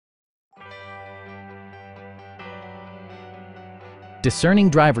Discerning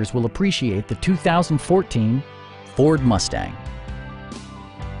drivers will appreciate the 2014 Ford Mustang.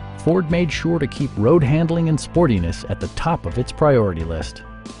 Ford made sure to keep road handling and sportiness at the top of its priority list.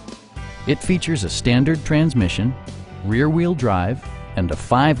 It features a standard transmission, rear-wheel drive, and a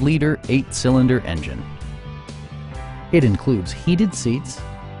 5-liter 8-cylinder engine. It includes heated seats,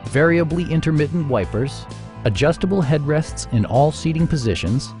 variably intermittent wipers, adjustable headrests in all seating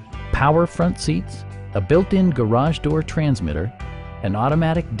positions, power front seats, a built-in garage door transmitter, an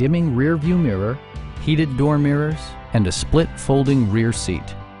automatic dimming rear-view mirror, heated door mirrors, and a split folding rear seat.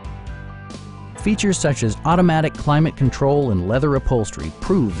 Features such as automatic climate control and leather upholstery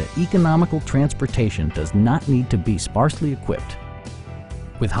prove that economical transportation does not need to be sparsely equipped.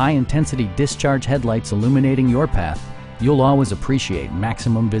 With high-intensity discharge headlights illuminating your path, you'll always appreciate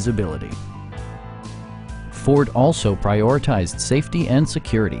maximum visibility. Ford also prioritized safety and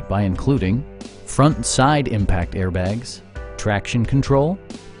security by including front and side impact airbags, traction control,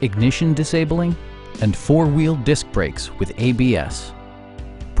 ignition disabling, and 4-wheel disc brakes with ABS.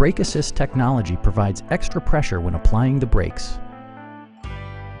 Brake assist technology provides extra pressure when applying the brakes.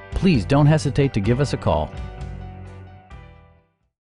 Please don't hesitate to give us a call.